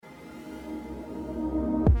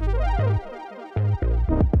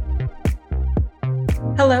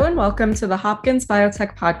Hello and welcome to the Hopkins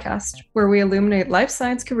Biotech Podcast, where we illuminate life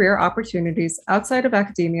science career opportunities outside of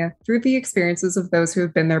academia through the experiences of those who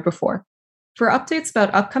have been there before. For updates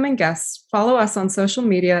about upcoming guests, follow us on social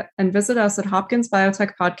media and visit us at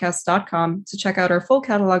hopkinsbiotechpodcast.com to check out our full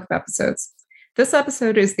catalog of episodes. This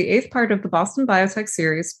episode is the 8th part of the Boston Biotech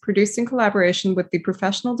series, produced in collaboration with the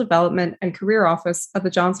Professional Development and Career Office of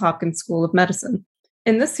the Johns Hopkins School of Medicine.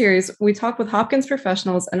 In this series, we talk with Hopkins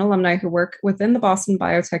professionals and alumni who work within the Boston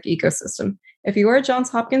biotech ecosystem. If you are a Johns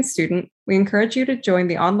Hopkins student, we encourage you to join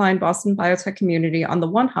the online Boston biotech community on the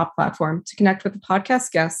OneHop platform to connect with the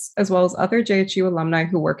podcast guests, as well as other JHU alumni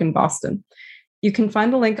who work in Boston. You can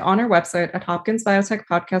find the link on our website at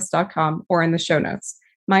hopkinsbiotechpodcast.com or in the show notes.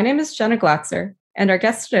 My name is Jenna Glatzer, and our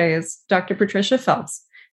guest today is Dr. Patricia Phelps.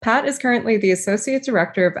 Pat is currently the Associate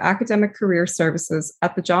Director of Academic Career Services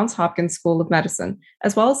at the Johns Hopkins School of Medicine,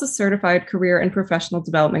 as well as a Certified Career and Professional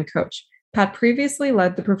Development Coach. Pat previously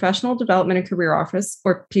led the Professional Development and Career Office,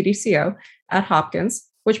 or PDCO, at Hopkins,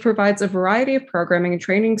 which provides a variety of programming and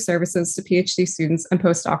training services to PhD students and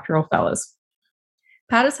postdoctoral fellows.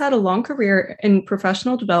 Pat has had a long career in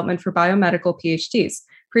professional development for biomedical PhDs,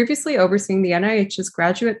 previously overseeing the NIH's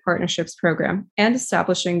Graduate Partnerships Program and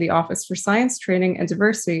establishing the Office for Science, Training, and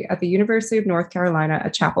Diversity at the University of North Carolina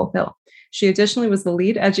at Chapel Hill. She additionally was the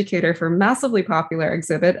lead educator for a massively popular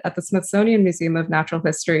exhibit at the Smithsonian Museum of Natural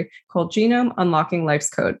History called Genome Unlocking Life's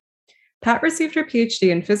Code. Pat received her PhD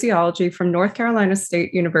in physiology from North Carolina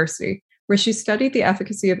State University, where she studied the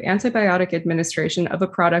efficacy of antibiotic administration of a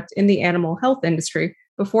product in the animal health industry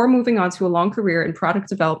before moving on to a long career in product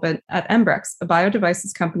development at Embrex, a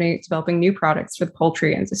biodevices company developing new products for the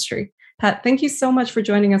poultry industry. Pat, thank you so much for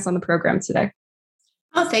joining us on the program today.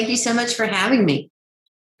 Oh, thank you so much for having me.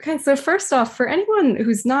 Okay, so first off, for anyone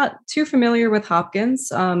who's not too familiar with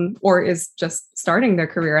Hopkins or is just starting their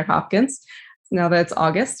career at Hopkins, now that it's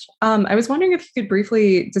August, I was wondering if you could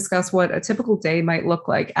briefly discuss what a typical day might look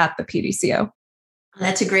like at the PDCO.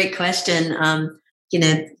 That's a great question.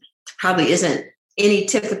 Probably isn't any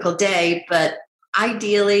typical day, but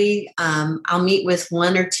ideally, I'll meet with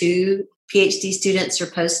one or two PhD students or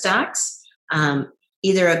postdocs,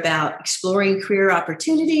 either about exploring career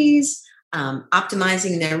opportunities,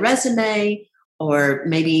 optimizing their resume, or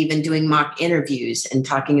maybe even doing mock interviews and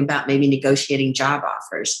talking about maybe negotiating job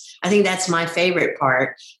offers. I think that's my favorite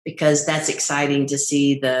part because that's exciting to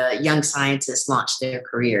see the young scientists launch their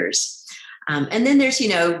careers. And then there's,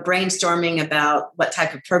 brainstorming about what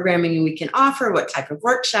type of programming we can offer, what type of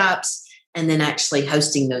workshops, and then actually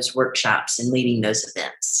hosting those workshops and leading those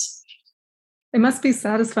events. It must be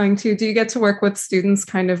satisfying too. Do you get to work with students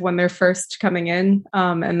kind of when they're first coming in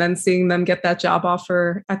and then seeing them get that job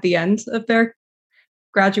offer at the end of their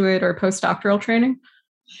graduate or postdoctoral training?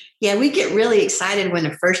 Yeah, we get really excited when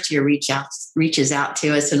the first year reaches out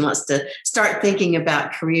to us and wants to start thinking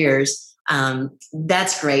about careers.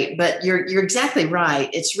 That's great. But you're exactly right.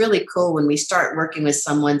 It's really cool when we start working with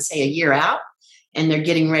someone, say a year out, and they're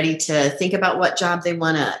getting ready to think about what job they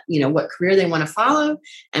want to, what career they want to follow.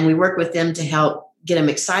 And we work with them to help get them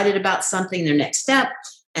excited about something, their next step,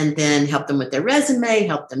 and then help them with their resume,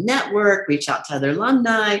 help them network, reach out to other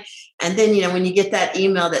alumni. And then, when you get that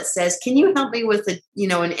email that says, can you help me with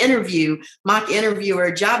an interview, mock interview or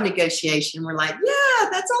a job negotiation? We're like, yeah,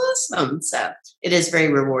 that's awesome. So it is very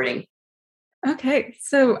rewarding. Okay,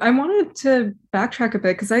 so I wanted to backtrack a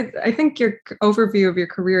bit because I think your overview of your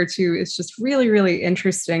career too is just really, really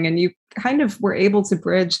interesting. And you kind of were able to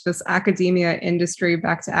bridge this academia industry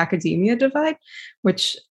back to academia divide,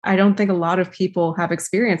 which I don't think a lot of people have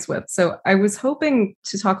experience with. So I was hoping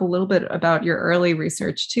to talk a little bit about your early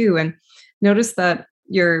research too, and notice that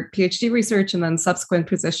your PhD research and then subsequent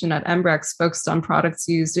position at Embrex focused on products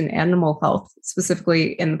used in animal health,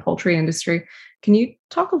 specifically in the poultry industry. Can you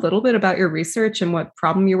talk a little bit about your research and what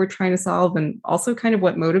problem you were trying to solve, and also kind of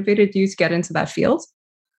what motivated you to get into that field?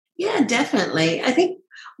 Yeah, definitely. I think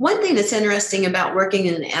one thing that's interesting about working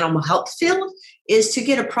in the animal health field is to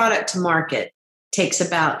get a product to market takes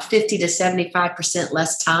about 50 to 75%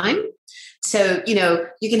 less time. So,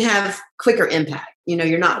 you can have quicker impact.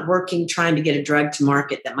 You're not working trying to get a drug to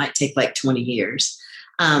market that might take like 20 years.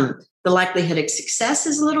 The likelihood of success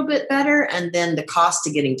is a little bit better, and then the cost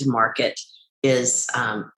of getting to market is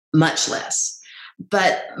much less.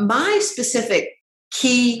 But my specific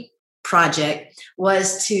key project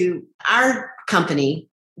was our company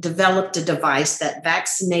developed a device that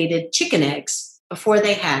vaccinated chicken eggs before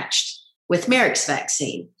they hatched with Merrick's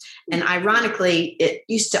vaccine. And ironically, it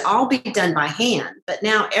used to all be done by hand, but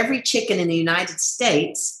now every chicken in the United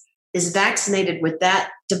States is vaccinated with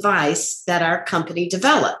that device that our company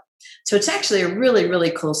developed. So it's actually a really,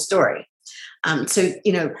 really cool story. So,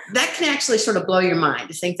 that can actually sort of blow your mind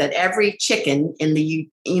to think that every chicken in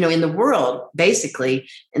in the world, basically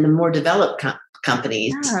in the more developed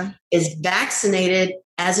companies, is vaccinated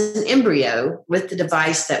as an embryo with the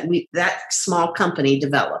device that small company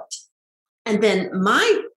developed. And then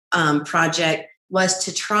my project was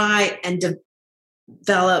to try and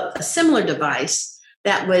develop a similar device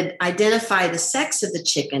that would identify the sex of the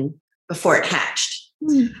chicken before it hatched.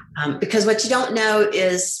 Because what you don't know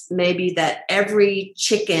is maybe that every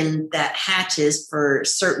chicken that hatches for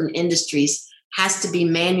certain industries has to be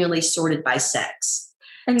manually sorted by sex.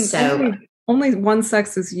 And so only one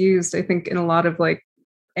sex is used, I think, in a lot of like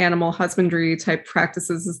animal husbandry type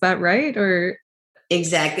practices. Is that right? Or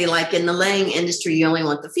exactly, like in the laying industry, you only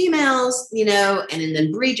want the females, and in the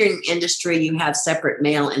breeding industry, you have separate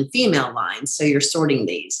male and female lines. So you're sorting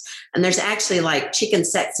these. And there's actually like chicken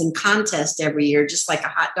sexing contest every year, just like a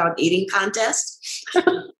hot dog eating contest.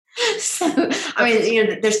 So, I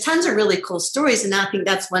mean, there's tons of really cool stories. And I think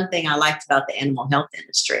that's one thing I liked about the animal health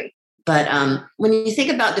industry. But when you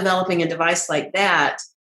think about developing a device like that,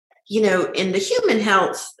 in the human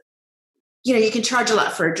health, you can charge a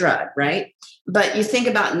lot for a drug, right? But you think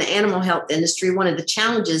about in the animal health industry, one of the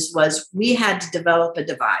challenges was we had to develop a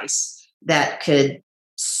device that could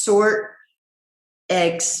sort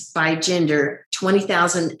eggs by gender,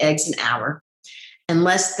 20,000 eggs an hour, and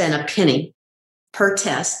less than a penny per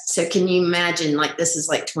test. So can you imagine, like this is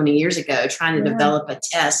like 20 years ago, trying to develop a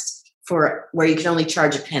test for where you could only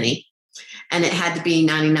charge a penny, and it had to be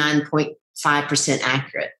 99.5%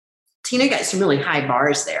 accurate. So, you got some really high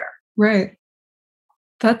bars there. Right.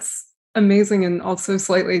 That's amazing, and also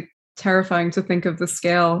slightly terrifying to think of the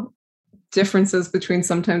scale differences between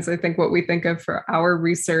sometimes I think what we think of for our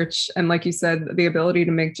research and, like you said, the ability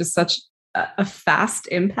to make just such a fast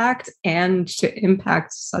impact and to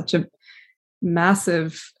impact such a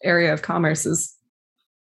massive area of commerce is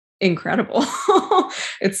incredible.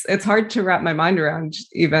 It's hard to wrap my mind around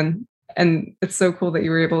even. And it's so cool that you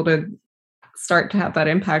were able to start to have that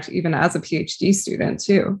impact even as a PhD student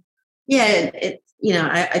too. Yeah,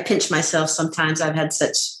 I pinch myself sometimes. I've had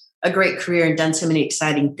such a great career and done so many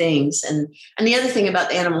exciting things. And the other thing about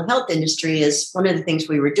the animal health industry is one of the things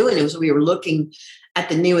we were doing was we were looking at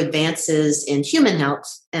the new advances in human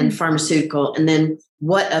health and pharmaceutical, and then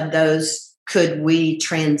what of those could we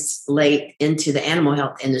translate into the animal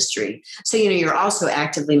health industry? So, you're also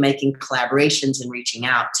actively making collaborations and reaching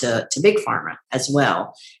out to big pharma as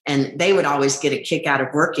well. And they would always get a kick out of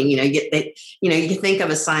working. You think of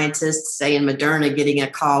a scientist, say in Moderna, getting a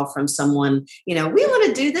call from someone, we want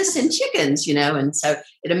to do this in chickens, and so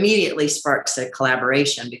it immediately sparks a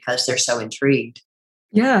collaboration because they're so intrigued.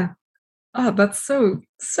 Yeah. Oh, that's so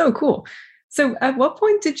cool. So at what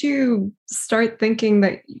point did you start thinking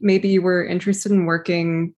that maybe you were interested in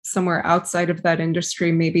working somewhere outside of that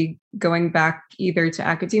industry, maybe going back either to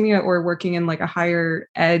academia or working in like a higher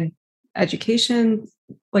education,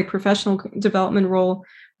 like professional development role?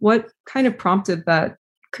 What kind of prompted that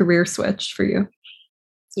career switch for you?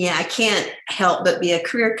 Yeah, I can't help but be a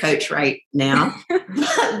career coach right now.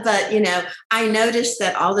 but, I noticed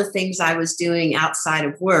that all the things I was doing outside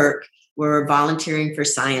of work were volunteering for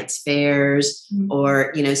science fairs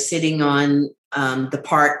or, sitting on the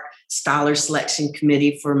park scholar selection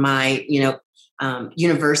committee for my,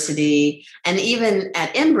 university. And even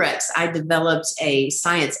at MBREX, I developed a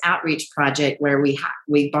science outreach project where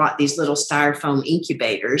we bought these little styrofoam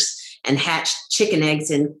incubators and hatched chicken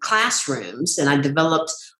eggs in classrooms. And I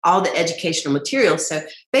developed all the educational material. So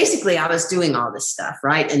basically I was doing all this stuff,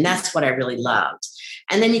 right? And that's what I really loved.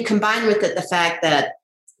 And then you combine with it the fact that,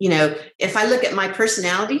 if I look at my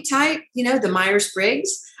personality type, the Myers-Briggs,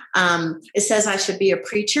 it says I should be a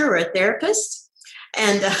preacher or a therapist.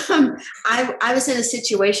 And I was in a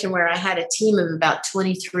situation where I had a team of about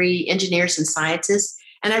 23 engineers and scientists,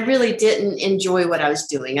 and I really didn't enjoy what I was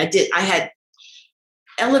doing. I had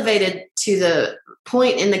elevated to the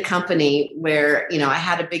point in the company where, I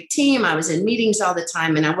had a big team. I was in meetings all the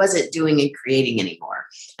time, and I wasn't doing and creating anymore.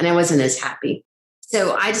 And I wasn't as happy.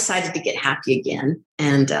 So I decided to get happy again.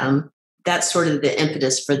 And that's sort of the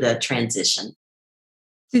impetus for the transition.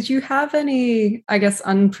 Did you have any, I guess,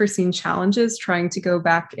 unforeseen challenges trying to go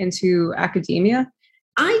back into academia?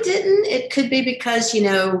 I didn't. It could be because,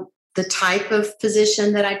 the type of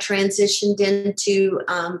position that I transitioned into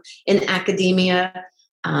in academia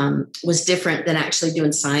was different than actually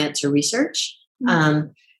doing science or research.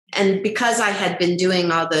 And because I had been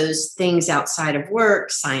doing all those things outside of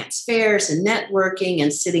work, science fairs and networking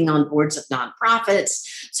and sitting on boards of nonprofits,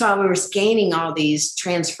 so I was gaining all these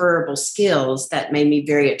transferable skills that made me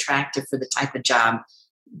very attractive for the type of job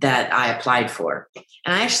that I applied for.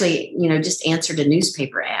 And I actually, just answered a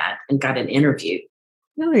newspaper ad and got an interview.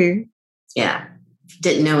 Really? Yeah.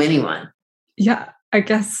 Didn't know anyone. Yeah. I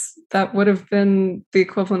guess that would have been the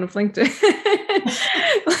equivalent of LinkedIn.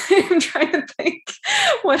 I'm trying to think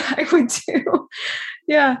what I would do.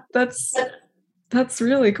 Yeah, that's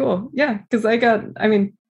really cool. Yeah, because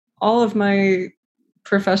all of my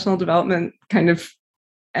professional development kind of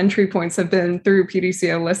entry points have been through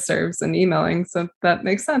PDCO listservs and emailing. So that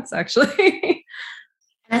makes sense, actually.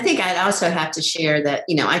 And I think I'd also have to share that,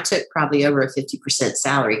 I took probably over a 50%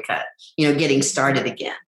 salary cut, getting started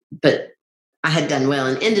again. But I had done well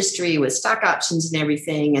in industry with stock options and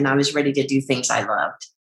everything, and I was ready to do things I loved.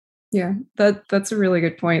 Yeah, that's a really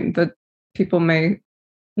good point that people may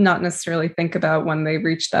not necessarily think about when they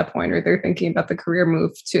reach that point, or they're thinking about the career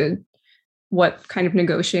move, to what kind of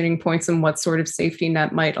negotiating points and what sort of safety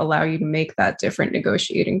net might allow you to make that different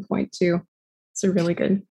negotiating point too. It's a really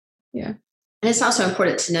good, yeah. And it's also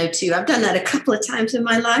important to know too, I've done that a couple of times in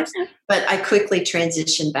my life, but I quickly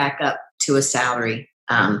transitioned back up to a salary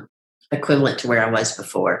equivalent to where I was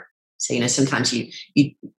before. So, sometimes you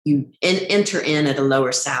enter in at a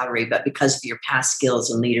lower salary, but because of your past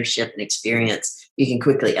skills and leadership and experience, you can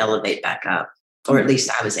quickly elevate back up, or at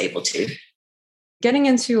least I was able to. Getting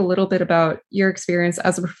into a little bit about your experience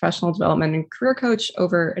as a professional development and career coach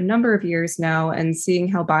over a number of years now, and seeing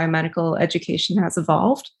how biomedical education has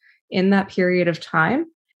evolved in that period of time.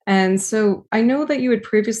 And so I know that you had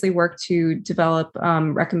previously worked to develop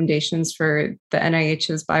recommendations for the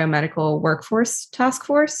NIH's Biomedical Workforce Task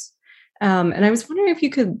Force. And I was wondering if you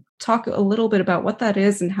could talk a little bit about what that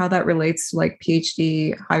is and how that relates to like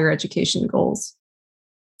PhD higher education goals.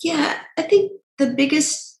 Yeah, I think the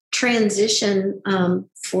biggest transition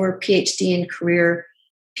for PhD and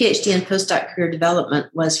postdoc career development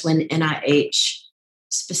was when NIH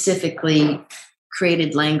specifically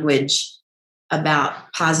created language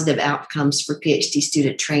about positive outcomes for PhD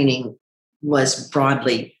student training was broad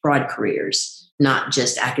careers, not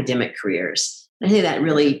just academic careers. I think that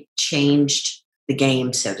really changed the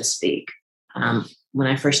game, so to speak. When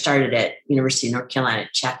I first started at University of North Carolina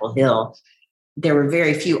at Chapel Hill, there were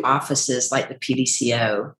very few offices like the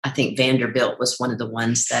PDCO. I think Vanderbilt was one of the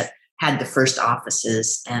ones that had the first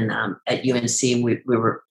offices, and at UNC we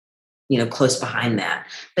were close behind that.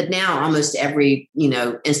 But now almost every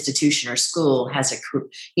institution or school has a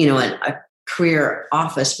career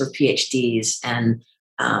office for PhDs, and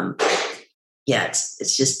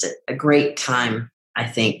it's just a great time, I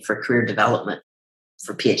think, for career development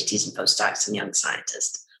for PhDs and postdocs and young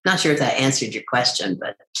scientists. Not sure if that answered your question,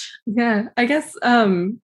 but yeah, I guess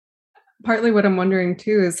partly what I'm wondering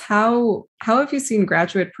too is how have you seen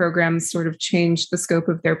graduate programs sort of change the scope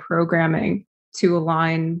of their programming to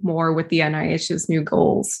align more with the NIH's new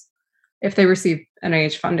goals, if they receive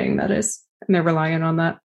NIH funding, that is, and they're relying on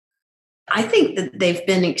that? I think that they've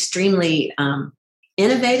been extremely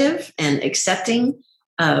innovative and accepting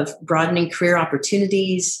of broadening career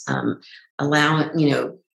opportunities,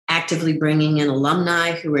 actively bringing in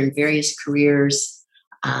alumni who are in various careers,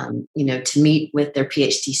 to meet with their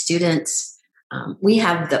PhD students. We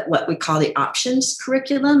have what we call the options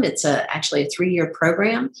curriculum. It's actually a 3-year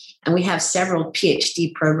program, and we have several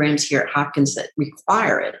PhD programs here at Hopkins that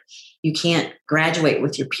require it. You can't graduate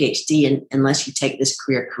with your PhD unless you take this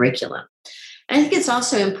career curriculum. And I think it's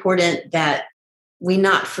also important that we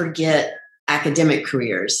not forget academic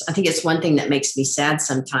careers. I think it's one thing that makes me sad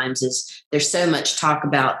sometimes is there's so much talk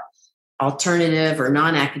about alternative or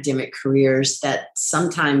non-academic careers that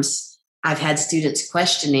sometimes I've had students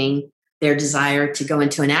questioning their desire to go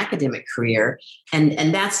into an academic career.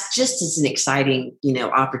 And that's just as an exciting,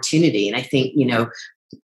 opportunity. And I think,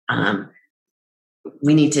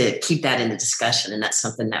 we need to keep that in the discussion. And that's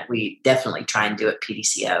something that we definitely try and do at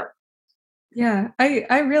PDCO. Yeah,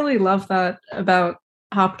 I really love that about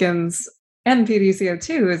Hopkins and PDCO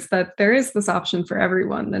too, is that there is this option for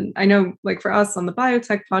everyone. And I know, like for us on the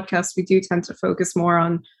biotech podcast, we do tend to focus more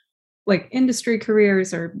on like industry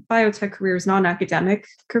careers or biotech careers, non-academic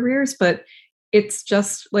careers, but it's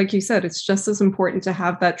just, like you said, it's just as important to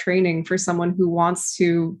have that training for someone who wants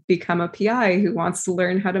to become a PI, who wants to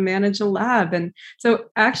learn how to manage a lab. And so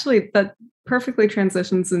actually that perfectly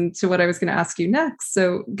transitions into what I was going to ask you next.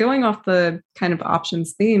 So going off the kind of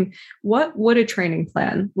options theme, what would a training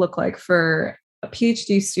plan look like for a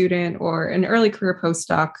PhD student or an early career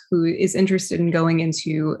postdoc who is interested in going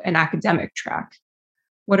into an academic track?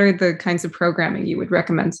 What are the kinds of programming you would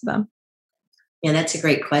recommend to them? Yeah, that's a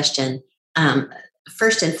great question.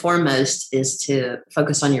 First and foremost is to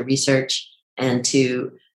focus on your research and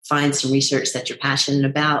to find some research that you're passionate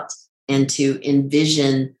about and to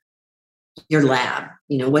envision your lab.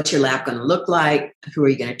 what's your lab going to look like? Who are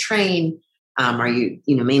you going to train? Are you,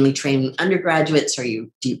 mainly training undergraduates?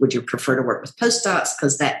 Would you prefer to work with postdocs?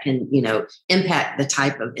 Because that can, impact the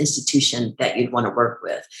type of institution that you'd want to work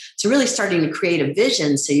with. So really starting to create a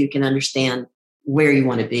vision so you can understand where you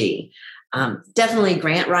want to be. Definitely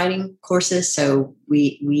grant writing courses. So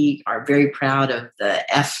we are very proud of the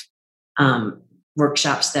F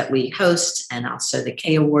workshops that we host, and also the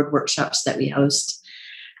K Award workshops that we host.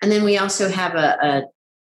 And then we also have a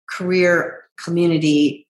career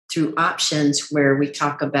community through Options, where we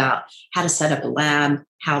talk about how to set up a lab,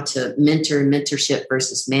 how to mentorship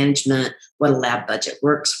versus management, what a lab budget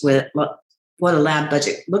works with, what a lab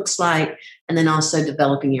budget looks like, and then also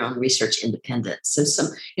developing your own research independence. So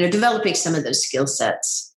developing some of those skill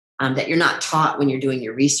sets that you're not taught when you're doing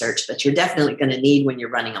your research, but you're definitely going to need when you're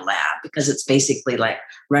running a lab, because it's basically like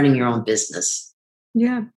running your own business.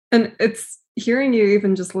 Yeah. And it's hearing you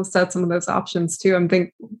even just list out some of those options too. I'm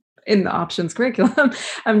thinking in the options curriculum,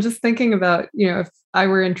 I'm just thinking about, if I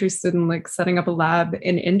were interested in like setting up a lab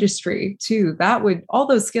in industry too, that would, all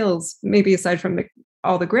those skills, maybe aside from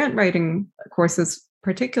all the grant writing courses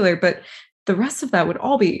particular, but the rest of that would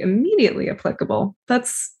all be immediately applicable.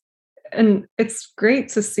 And it's great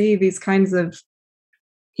to see these kinds of,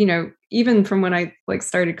 even from when I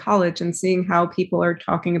started college and seeing how people are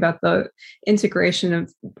talking about the integration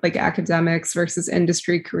of like academics versus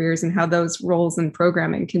industry careers and how those roles in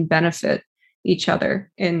programming can benefit each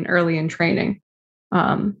other early in training,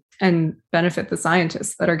 and benefit the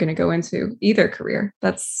scientists that are going to go into either career.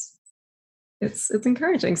 It's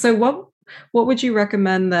encouraging. So what would you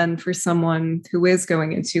recommend then for someone who is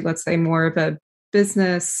going into, let's say, more of a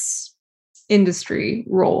business industry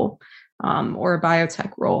role, or a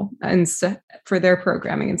biotech role, and for their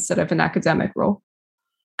programming instead of an academic role?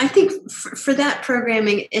 I think for that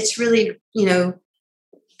programming, it's really,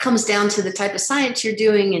 comes down to the type of science you're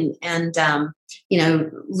doing and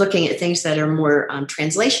looking at things that are more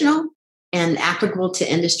translational and applicable to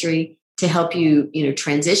industry to help you,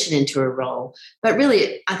 transition into a role. But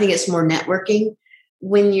really, I think it's more networking.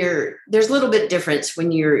 There's a little bit difference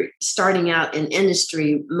when you're starting out in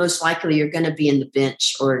industry. Most likely you're going to be in the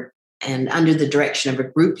bench and under the direction of a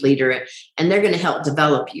group leader, and they're going to help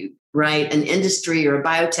develop you, right? An industry or a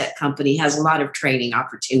biotech company has a lot of training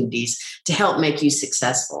opportunities to help make you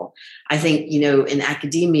successful. I think, in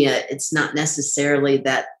academia, it's not necessarily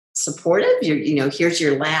that supportive. Here's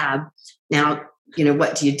your lab. Now,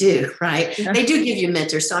 what do you do, right? Yeah. They do give you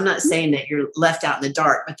mentors. So I'm not saying that you're left out in the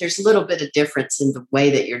dark, but there's a little bit of difference in the way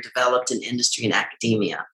that you're developed in industry and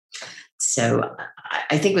academia. So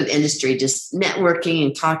I think with industry, just networking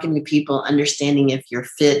and talking to people, understanding if your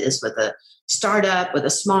fit is with a startup, with a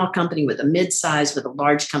small company, with a mid-size, with a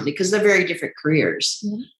large company, because they're very different careers.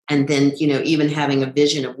 Mm-hmm. And then, even having a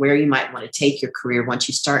vision of where you might want to take your career once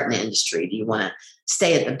you start in the industry. Do you want to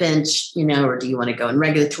stay at the bench, or do you want to go in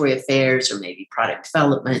regulatory affairs or maybe product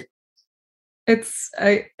development?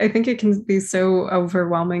 I think it can be so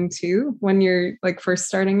overwhelming too when you're first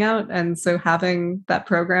starting out. And so having that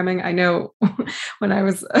programming, I know when I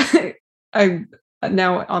was, I'm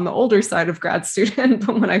now on the older side of grad student,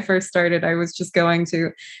 but when I first started, I was just going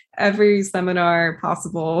to every seminar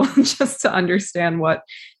possible just to understand what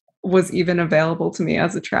was even available to me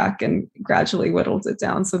as a track, and gradually whittled it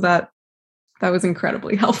down. So that was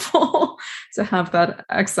incredibly helpful to have that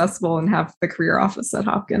accessible and have the career office at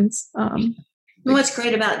Hopkins. What's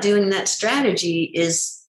great about doing that strategy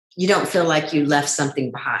is you don't feel like you left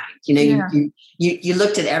something behind. You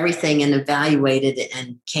looked at everything and evaluated it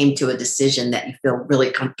and came to a decision that you feel really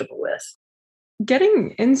comfortable with.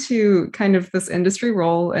 Getting into kind of this industry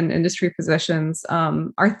role and industry positions,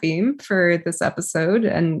 our theme for this episode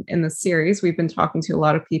and in this series, we've been talking to a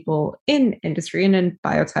lot of people in industry and in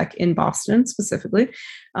biotech in Boston specifically.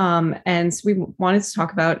 And we wanted to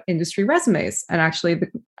talk about industry resumes and actually the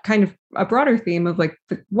kind of a broader theme of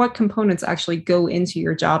what components actually go into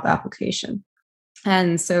your job application.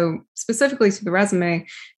 And so specifically to the resume,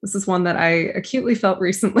 this is one that I acutely felt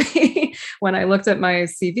recently when I looked at my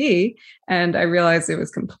CV and I realized it was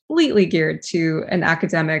completely geared to an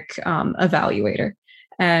academic evaluator.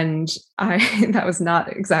 And that was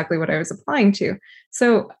not exactly what I was applying to.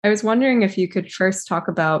 So I was wondering if you could first talk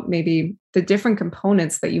about maybe the different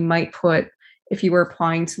components that you might put if you were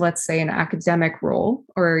applying to, let's say, an academic role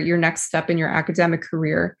or your next step in your academic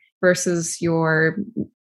career versus your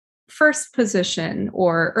first position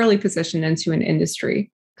or early position into an industry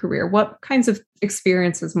career. What kinds of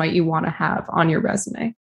experiences might you want to have on your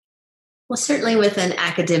resume? Well, certainly with an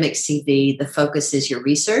academic CV, the focus is your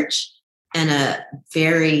research and a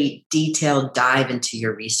very detailed dive into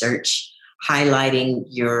your research. highlighting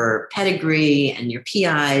your pedigree and your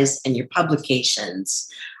PIs and your publications,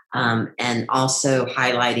 and also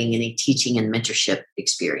highlighting any teaching and mentorship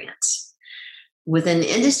experience. With an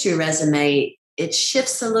industry resume, it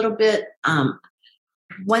shifts a little bit.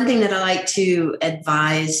 One thing that I like to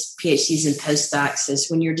advise PhDs and postdocs is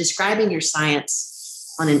when you're describing your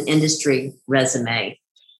science on an industry resume,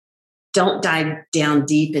 don't dive down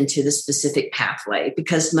deep into the specific pathway,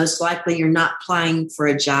 because most likely you're not applying for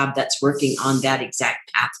a job that's working on that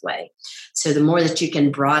exact pathway. So the more that you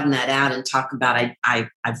can broaden that out and talk about, I've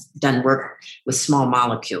done work with small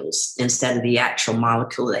molecules instead of the actual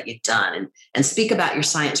molecule that you've done, and speak about your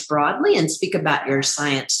science broadly and speak about your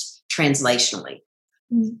science translationally.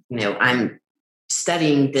 I'm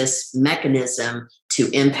studying this mechanism to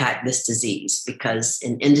impact this disease, because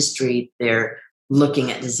in industry, they're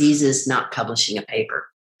looking at diseases, not publishing a paper.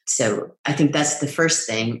 So I think that's the first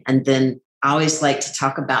thing. And then I always like to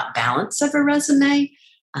talk about balance of a resume.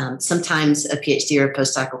 Sometimes a PhD or a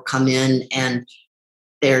postdoc will come in and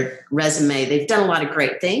their resume, they've done a lot of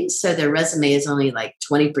great things. So their resume is only like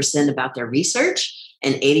 20% about their research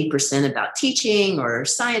and 80% about teaching or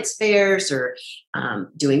science fairs or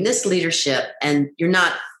doing this leadership. And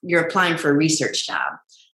you're applying for a research job.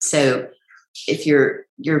 So if your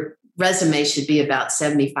resume should be about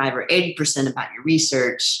 75 or 80% about your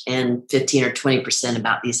research and 15 or 20%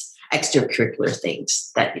 about these extracurricular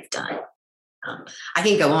things that you've done. I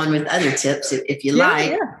can go on with other tips if you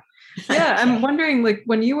like. Yeah, I'm wondering, like,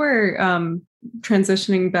 when you were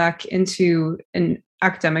transitioning back into an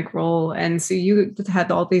academic role, and so you had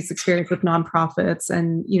all these experience with nonprofits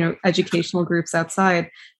and, educational groups outside,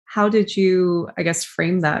 how did you, I guess,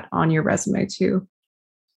 frame that on your resume too?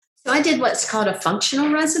 So I did what's called a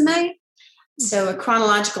functional resume. So a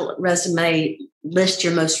chronological resume lists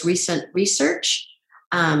your most recent research,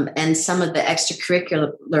 and some of the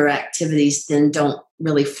extracurricular activities then don't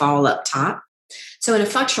really fall up top. So in a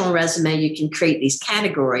functional resume, you can create these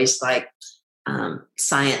categories like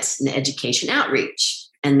science and education outreach.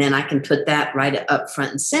 And then I can put that right up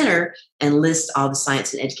front and center and list all the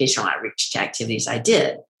science and educational outreach activities I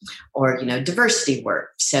did, or, diversity work.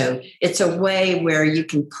 So it's a way where you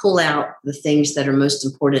can pull out the things that are most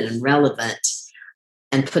important and relevant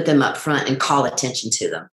and put them up front and call attention to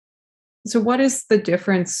them. So what is the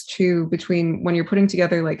difference between when you're putting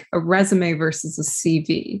together like a resume versus a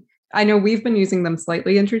CV? I know we've been using them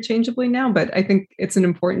slightly interchangeably now, but I think it's an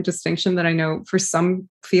important distinction that I know for some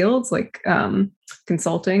fields like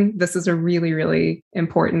consulting, this is a really, really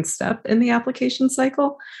important step in the application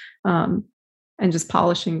cycle, and just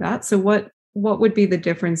polishing that. So what would be the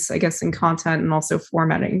difference, I guess, in content and also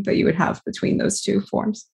formatting that you would have between those two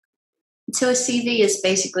forms? So a CV is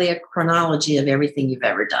basically a chronology of everything you've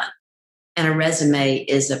ever done. And a resume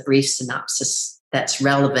is a brief synopsis that's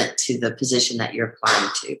relevant to the position that you're applying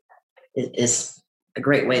to. It is a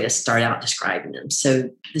great way to start out describing them. So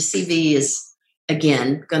the CV is,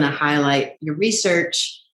 again, going to highlight your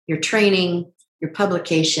research, your training, your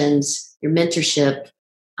publications, your mentorship,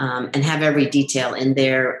 and have every detail in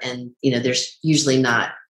there. And, there's usually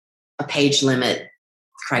not a page limit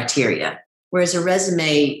criteria. Whereas a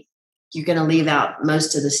resume, you're going to leave out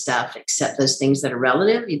most of the stuff except those things that are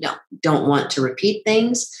relative. You don't want to repeat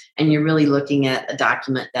things. And you're really looking at a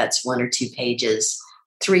document that's 1 or 2 pages,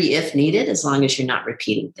 3 if needed, as long as you're not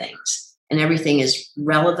repeating things. And everything is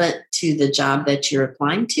relevant to the job that you're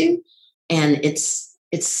applying to. And it's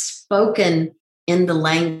spoken in the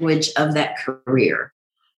language of that career.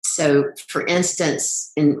 So for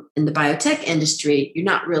instance, in the biotech industry, you're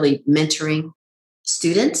not really mentoring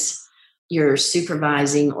students. You're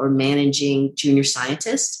supervising or managing junior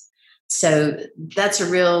scientists. So that's a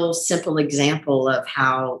real simple example of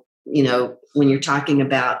how, when you're talking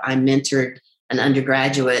about I mentored an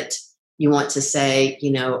undergraduate, you want to say,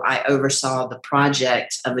 I oversaw the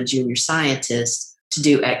project of a junior scientist to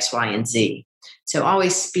do X, Y, and Z. So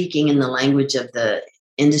always speaking in the language of the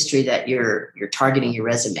industry that you're targeting your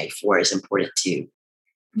resume for is important too.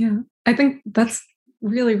 Yeah, I think that's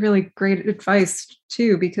really, really great advice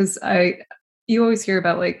too, because you always hear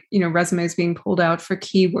about resumes being pulled out for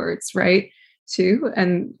keywords, right? Too.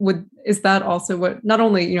 And is that also what, not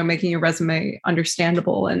only, making your resume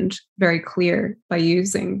understandable and very clear by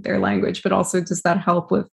using their language, but also does that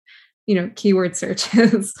help with, keyword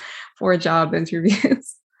searches for job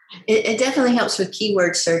interviews? It definitely helps with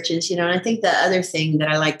keyword searches, and I think the other thing that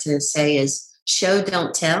I like to say is show,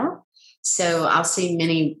 don't tell. So I'll see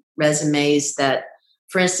many resumes that,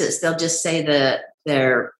 for instance, they'll just say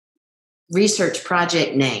their research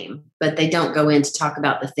project name, but they don't go in to talk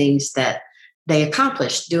about the things that they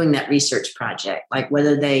accomplished doing that research project, like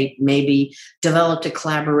whether they maybe developed a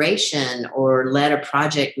collaboration or led a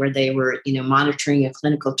project where they were, monitoring a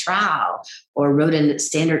clinical trial or wrote a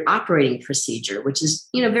standard operating procedure, which is,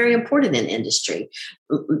 very important in industry.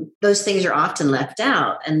 Those things are often left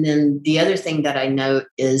out. And then the other thing that I note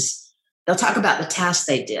is they'll talk about the tasks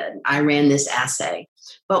they did. I ran this assay.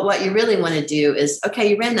 But what you really want to do is, okay,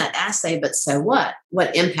 you ran that assay, but so what?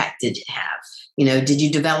 What impact did it have? Did you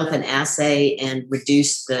develop an assay and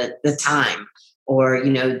reduce the time or,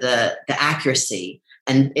 the accuracy?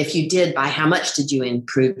 And if you did, by how much did you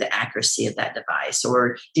improve the accuracy of that device?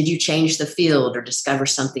 Or did you change the field or discover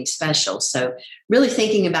something special? So really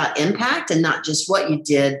thinking about impact and not just what you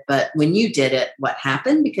did, but when you did it, what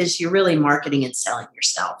happened? Because you're really marketing and selling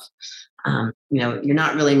yourself. You're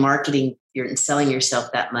not really marketing, you're selling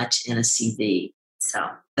yourself that much in a CV. So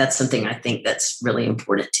that's something I think that's really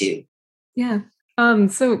important too. Yeah.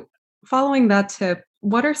 So following that tip,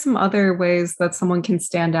 what are some other ways that someone can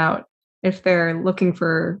stand out if they're looking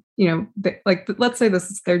for, let's say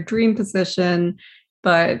this is their dream position,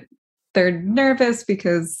 but they're nervous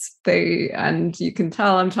because and you can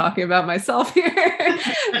tell I'm talking about myself here,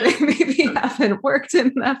 they maybe haven't worked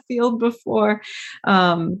in that field before.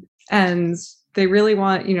 And they really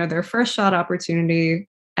want, their first shot opportunity,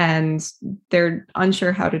 and they're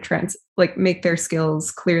unsure how to make their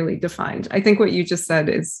skills clearly defined. I think what you just said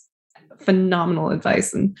is phenomenal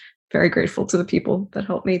advice, and very grateful to the people that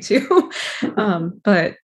helped me too.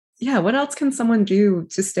 But yeah, what else can someone do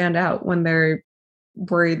to stand out when they're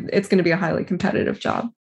worried it's going to be a highly competitive job?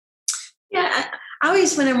 Yeah, I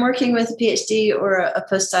always, when I'm working with a PhD or a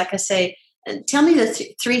postdoc, I say, tell me the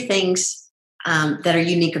three things that are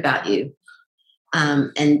unique about you.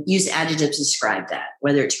 And use adjectives to describe that,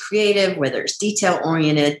 whether it's creative, whether it's detail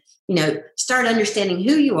oriented, start understanding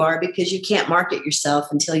who you are, because you can't market yourself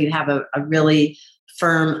until you have a really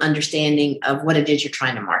firm understanding of what it is you're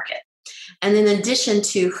trying to market. And then in addition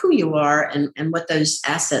to who you are and what those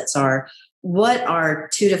assets are, what are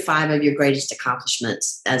 2 to 5 of your greatest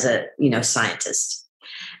accomplishments as a, scientist?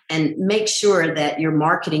 And make sure that you're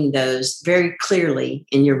marketing those very clearly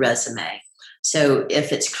in your resume. So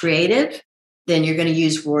if it's creative, then you're going to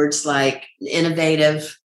use words like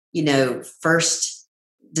innovative, first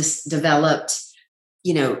developed,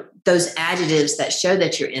 those adjectives that show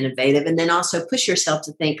that you're innovative. And then also push yourself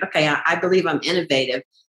to think, okay, I believe I'm innovative.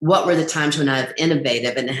 What were the times when I've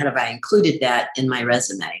innovative, and how have I included that in my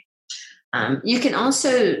resume? You can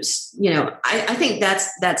also, I think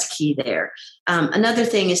that's key there. Another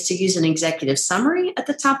thing is to use an executive summary at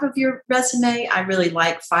the top of your resume. I really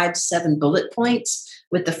like 5 to 7 bullet points,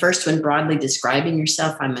 with the first one broadly describing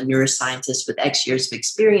yourself. I'm a neuroscientist with X years of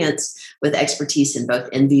experience with expertise in both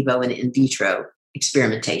in vivo and in vitro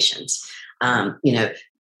experimentations.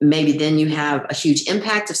 Maybe then you have a huge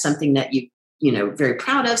impact of something that very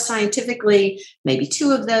proud of scientifically, maybe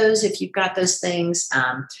 2 of those if you've got those things,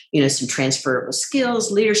 some transferable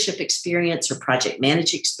skills, leadership experience or project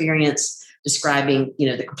management experience, describing,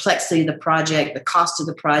 the complexity of the project, the cost of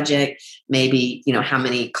the project, maybe, how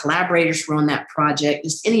many collaborators were on that project,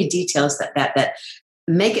 just any details that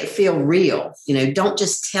make it feel real. Don't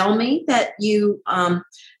just tell me that you, are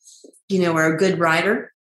a good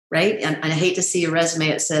writer, right? And I hate to see a resume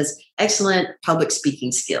that says excellent public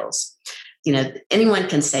speaking skills. Anyone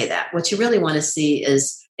can say that. What you really want to see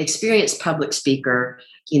is experienced public speaker,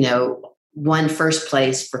 won first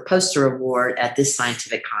place for poster award at this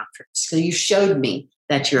scientific conference. So you showed me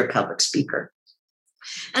that you're a public speaker.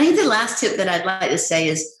 And I think the last tip that I'd like to say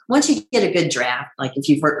is once you get a good draft, like if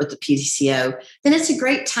you've worked with the PDCO, then it's a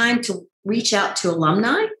great time to reach out to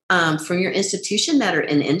alumni from your institution that are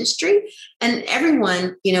in industry. And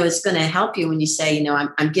everyone, is going to help you when you say,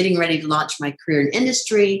 I'm getting ready to launch my career in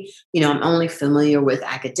industry. I'm only familiar with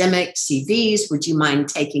academic CVs. Would you mind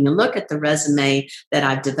taking a look at the resume that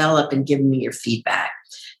I've developed and giving me your feedback?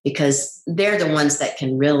 Because they're the ones that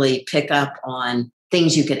can really pick up on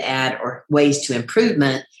things you could add or ways to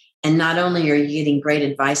improvement. And not only are you getting great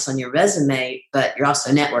advice on your resume, but you're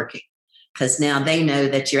also networking, because now they know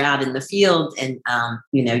that you're out in the field and,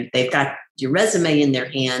 they've got your resume in their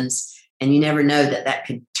hands, and you never know that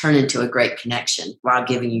could turn into a great connection while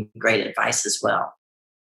giving you great advice as well.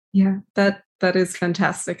 Yeah, that is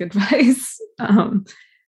fantastic advice. And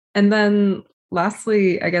then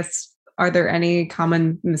lastly, I guess, are there any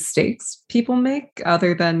common mistakes people make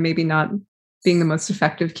other than maybe not being the most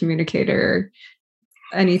effective communicator?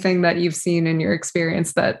 Anything that you've seen in your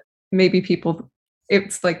experience that maybe people,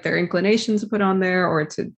 it's like their inclination to put on there or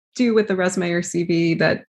to do with the resume or CV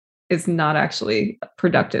that is not actually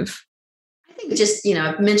productive? I think just,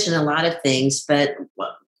 I've mentioned a lot of things, but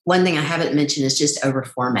One thing I haven't mentioned is just over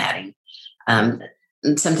formatting. And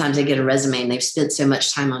sometimes I get a resume and they've spent so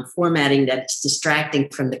much time on formatting that it's distracting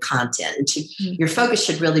from the content. Your focus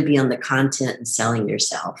should really be on the content and selling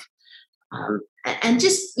yourself. And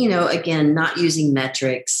just, again, not using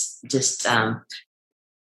metrics, just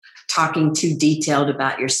talking too detailed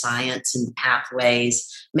about your science and pathways,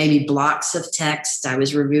 maybe blocks of text. I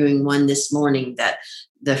was reviewing one this morning that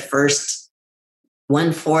the first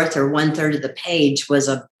 1/4 or 1/3 of the page was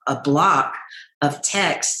a block of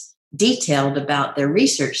text detailed about their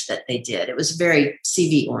research that they did. It was very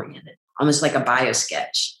CV oriented, almost like a bio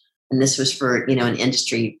sketch. And this was for, an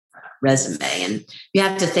industry resume. And you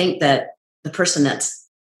have to think that the person that's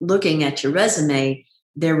looking at your resume,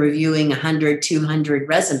 they're reviewing 100, 200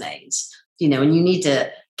 resumes, and you need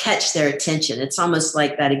to catch their attention. It's almost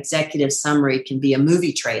like that executive summary can be a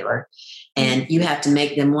movie trailer, and you have to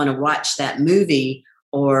make them want to watch that movie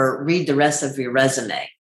or read the rest of your resume.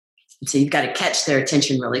 So you've got to catch their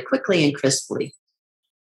attention really quickly and crisply.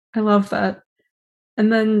 I love that.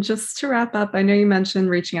 And then just to wrap up, I know you mentioned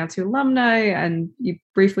reaching out to alumni and you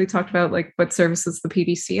briefly talked about like what services the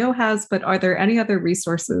PDCO has, but are there any other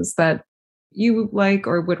resources that you like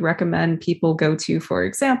or would recommend people go to for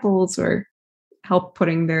examples or help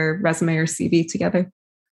putting their resume or CV together?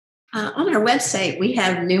 On our website, we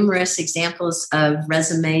have numerous examples of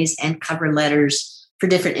resumes and cover letters for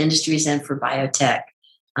different industries and for biotech.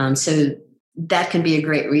 So that can be a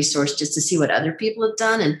great resource just to see what other people have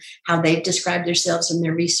done and how they've described themselves in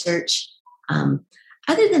their research.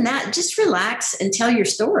 Other than that, just relax and tell your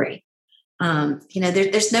story.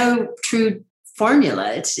 There's no true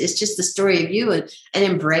formula. It's just the story of you, and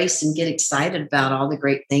embrace and get excited about all the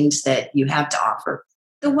great things that you have to offer.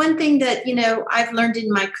 The one thing that, I've learned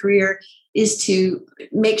in my career is to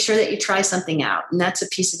make sure that you try something out. And that's a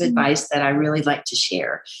piece of advice that I really like to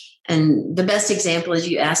share. And the best example is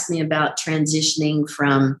you asked me about transitioning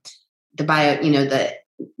from the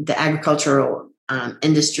the agricultural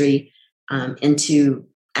industry into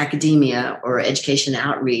academia or education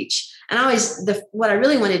outreach. And what I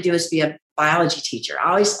really want to do is be a biology teacher. I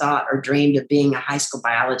always thought or dreamed of being a high school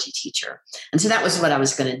biology teacher. And so that was what I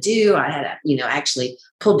was going to do. I had, actually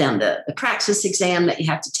pulled down the praxis exam that you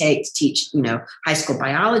have to take to teach, high school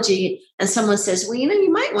biology. And someone says, well,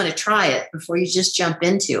 you might want to try it before you just jump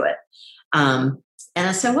into it. And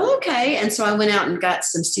I said, well, okay. And so I went out and got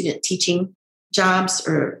some student teaching jobs,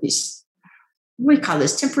 or we call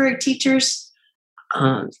this temporary teachers.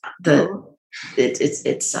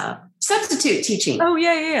 It's substitute teaching. Oh,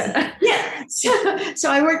 yeah. Yeah.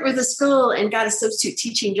 So I worked with a school and got a substitute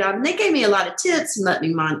teaching job, and they gave me a lot of tips and let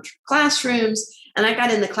me monitor classrooms. And I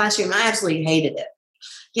got in the classroom. I absolutely hated it.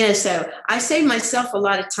 So I saved myself a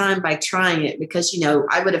lot of time by trying it because,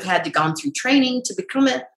 I would have had to gone through training to become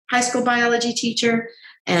a high school biology teacher.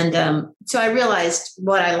 And so I realized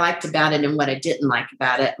what I liked about it and what I didn't like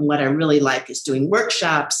about it. And what I really like is doing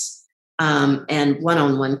workshops and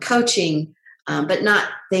one-on-one coaching, but not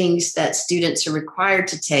things that students are required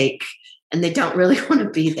to take and they don't really want to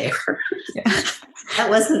be there. Yeah. That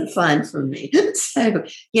wasn't fun for me. So,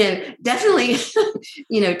 definitely,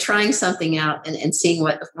 trying something out and seeing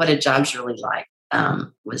what a job's really like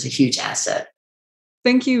was a huge asset.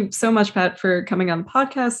 Thank you so much, Pat, for coming on the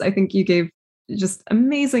podcast. I think you gave just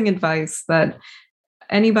amazing advice that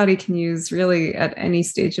anybody can use really at any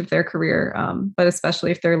stage of their career, but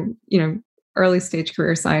especially if they're, early stage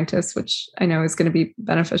career scientists, which I know is going to be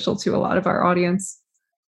beneficial to a lot of our audience.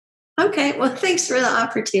 Okay. Well, thanks for the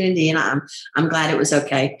opportunity. And I'm glad it was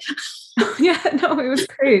okay. Yeah, no, it was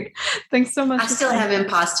great. Thanks so much. I still have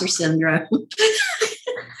imposter syndrome.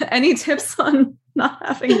 Any tips on not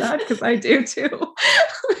having that? Because I do too.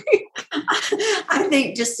 I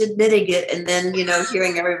think just admitting it and then,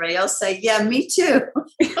 hearing everybody else say, yeah, me too.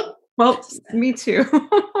 Well, me too.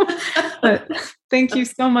 But thank you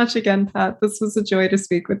so much again, Pat. This was a joy to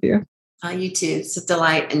speak with you. You too. It's a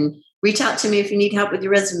delight. And reach out to me if you need help with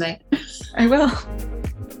your resume. I will.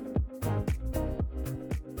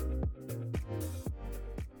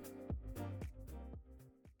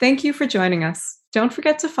 Thank you for joining us. Don't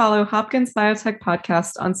forget to follow Hopkins Biotech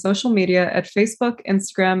Podcast on social media at Facebook,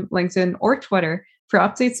 Instagram, LinkedIn, or Twitter for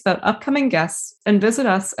updates about upcoming guests, and visit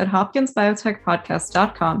us at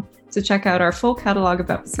hopkinsbiotechpodcast.com to check out our full catalog of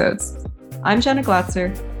episodes. I'm Jenna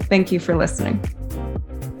Glatzer. Thank you for listening.